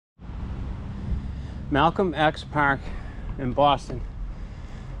Malcolm X Park in Boston.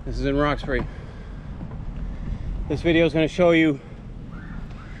 This is in Roxbury. This video is going to show you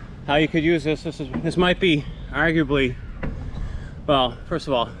how you could use this. This might be arguably, well, first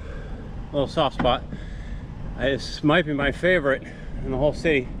of all, a little soft spot. This might be my favorite in the whole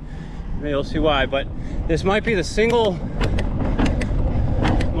city. Maybe you'll see why, but this might be the single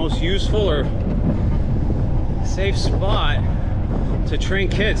most useful or safe spot to train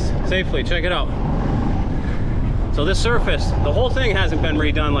kids safely. Check it out. So this surface, the whole thing hasn't been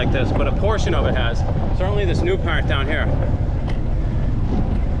redone like this, but a portion of it has. Certainly this new part down here.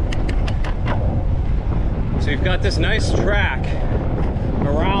 So you've got this nice track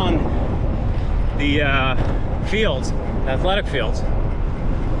around the fields, athletic fields.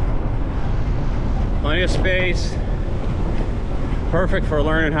 Plenty of space. Perfect for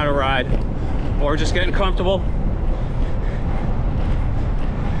learning how to ride or just getting comfortable.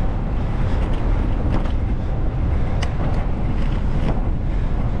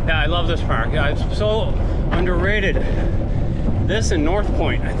 Yeah, I love this park. Yeah, it's so underrated. This and North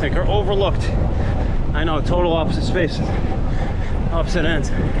Point, I think, are overlooked. I know, total opposite spaces, opposite ends.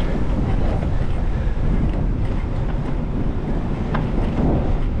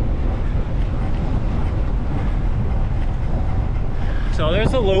 So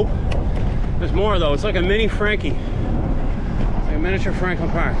there's the loop. There's more though. It's like a mini Frankie. It's like a miniature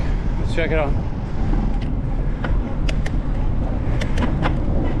Franklin Park. Let's check it out.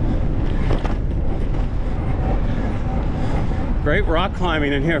 Great rock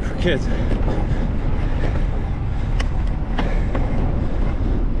climbing in here for kids.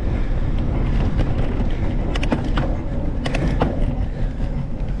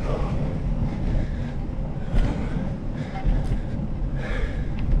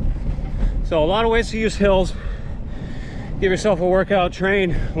 So a lot of ways to use hills. Give yourself a workout,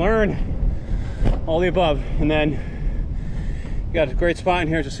 train, learn, all the above. And then you got a great spot in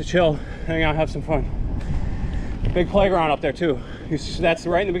here just to chill, hang out, have some fun. Big playground up there too. That's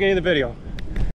right in the beginning of the video.